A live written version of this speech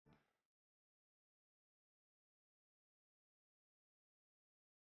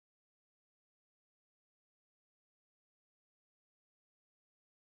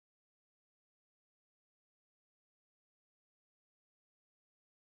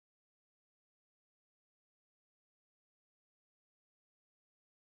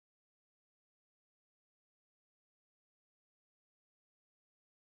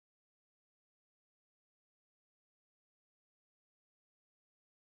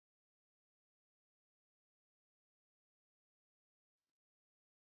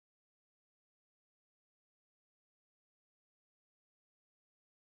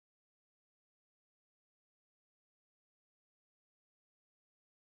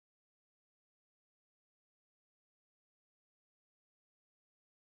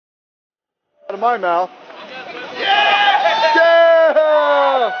Out of my mouth. Yeah!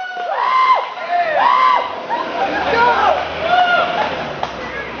 Yeah!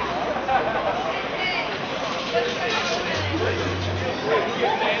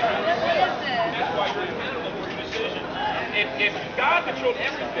 If God controlled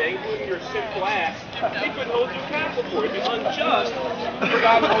everything, including your sinful acts, He couldn't hold you accountable for it. It's unjust for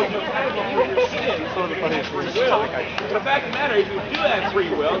God to hold you accountable for your sins. So you have free will. But the fact of the matter is, you do have free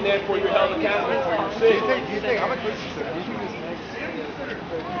will, and therefore you're held accountable for your sins. Do you think I'm a Christian?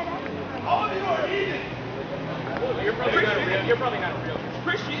 All of you are heathen. You're probably not a real Christian.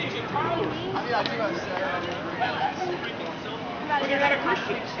 Christianity is intolerant. I mean, I do understand. But you're not a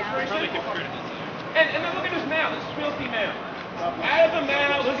Christian. It's really hypocritical. And then look at this mouth, this filthy mouth. Out of the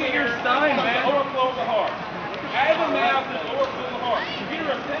mouth, look at your sign, man. Overflow of the heart. Out of the mouth is overflow of the heart. You need to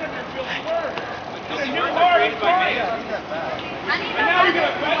repent of your filthy words. And your heart is crying. And now you're going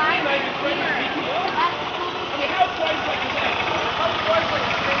to question me like you're trying to beat me up. I mean, how Christ-like is that? How Christ-like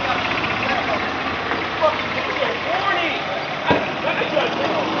is that? It's a warning. Not a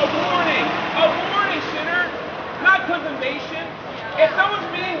judgment. A warning. A warning, sinner. Not condemnation. If someone's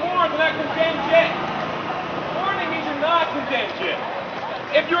being warned, they're not condemned yet. Warning means you're not condemned yet.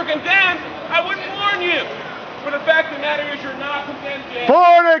 If you were condemned, I wouldn't warn you. But the fact of the matter is you're not condemned yet.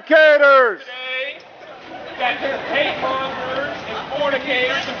 Fornicators! Today, that hate mongers and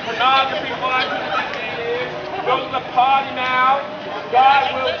fornicators and pornography watchers, those in the potty mouth, God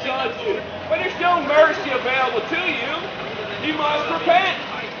will judge you. But there's still mercy available to you. You must repent.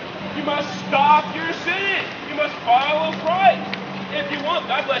 You must stop your sin. You must follow Christ. If you won't,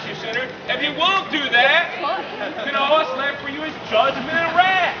 God bless you, sinner. If you won't do that, then all that's left for you is judgment and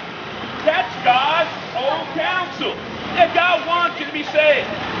wrath. That's God's own counsel. If God wants you to be saved,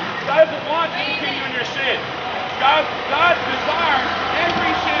 God doesn't want you to continue in your sin. God desires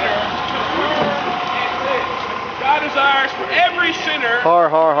every sinner to turn and live. God desires for every sinner Har,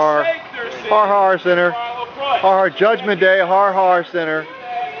 har, har. to forsake their sin Har, har, sinner. and follow Christ. Har, har, Judgment Day. Har, har, sinner.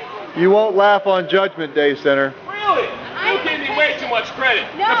 You won't laugh on Judgment Day, sinner. Really? You give me way too much credit.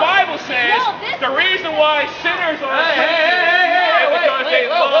 The Bible says the reason why sinners are is because they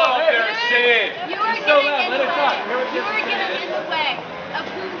love their sin. You are getting in the way of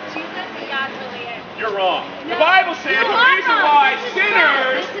who Jesus and God really is. You're wrong. The Bible says the reason why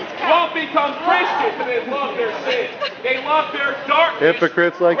sinners won't become Christians is they love their sin. They love their darkness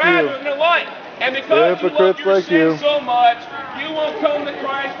Hypocrites like rather you. than their light. And because Hypocrites you love your like sin so much, you won't come to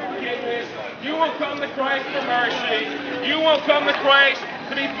Christ for forgiveness. You won't come to Christ for mercy. You won't come to Christ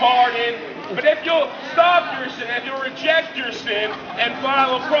to be pardoned. But if you'll stop your sin, if you'll reject your sin and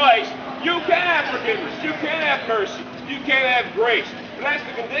follow Christ, you can have forgiveness. You can have mercy. You can have grace. But that's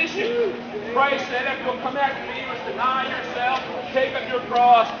the condition. Christ said, if you'll come after me, you must deny yourself, take up your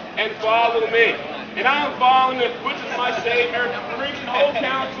cross, and follow me. And I'm following the footsteps of my Savior, preaching the whole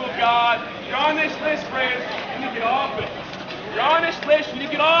counsel of God. You're on this list, friends, and you get off it. You're on this list, and you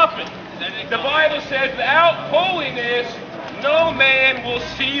get off it. The Bible says, without holiness, no man will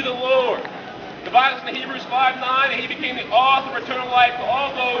see the Lord. The Bible says in Hebrews 5:9 that He became the author of eternal life to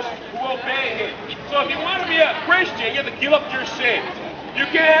all those who obey Him. So if you want to be a Christian, you have to give up your sin. You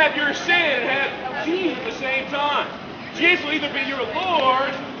can't have your sin and have Jesus at the same time. Jesus will either be your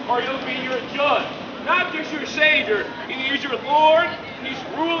Lord or He'll be your judge. Not just your Savior. He's your Lord. He's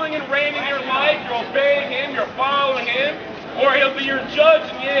ruling and reigning your life. You're obeying Him. You're following Him. Or He'll be your judge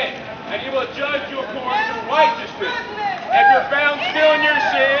in the end. And He will judge you according to righteousness. If you're found still in your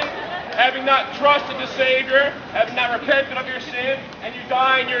sin, having not trusted the Savior, having not repented of your sin, and you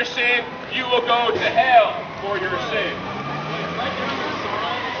die in your sin, you will go to hell for your sin.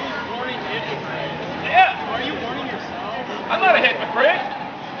 Yeah. Are you warning yourself? I'm not a hypocrite.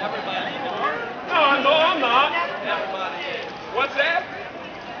 Everybody. No, I'm not. Everybody is. What's that?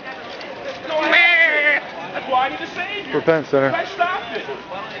 No, I have to. That's why I need a Savior. Repent, sinner. I stopped it.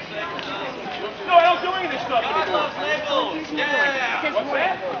 Why don't you say yourself? No, I don't do any of this stuff God anymore. loves labels. Yeah. What's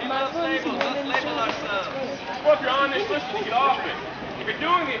that? He loves labels. Let's label ourselves. Well, if you're on this list, you get off it. If you're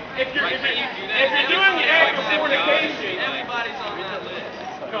doing the act of fornication, Everybody's on that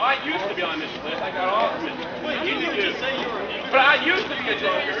list. no, I used to be on this list. I got off of it. But you didn't just say you were. But I used to be a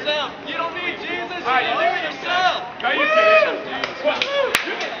drunkard. Yourself. You don't need Jesus. I You used live to. yourself. No, you can't. Well,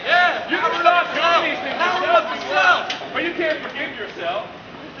 you can. Yeah. You can stop doing these things Power yourself. of yourself. But you can't forgive yourself.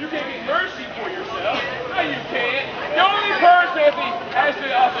 You can't get mercy for yourself. No, you can't. The only person has the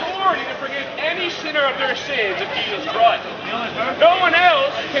authority to forgive any sinner of their sins is Jesus Christ. No one else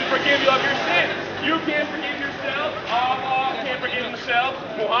can forgive you of your sins. You can't forgive yourself. Allah can't forgive himself.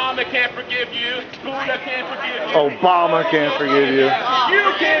 Muhammad can't forgive you. Buddha can't forgive you. Obama can't forgive you. You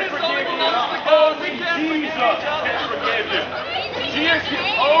can't forgive you. only Jesus can forgive you. Jesus is the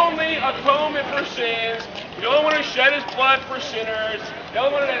only atonement for sins. The only one who shed his blood for sinners. The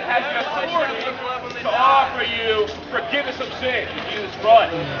only one that has the authority to offer you forgiveness of sin. Jesus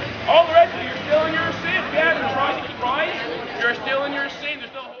Christ. All the rest of you, you're still in your sin. If you haven't trusted Christ, you're still in your sin.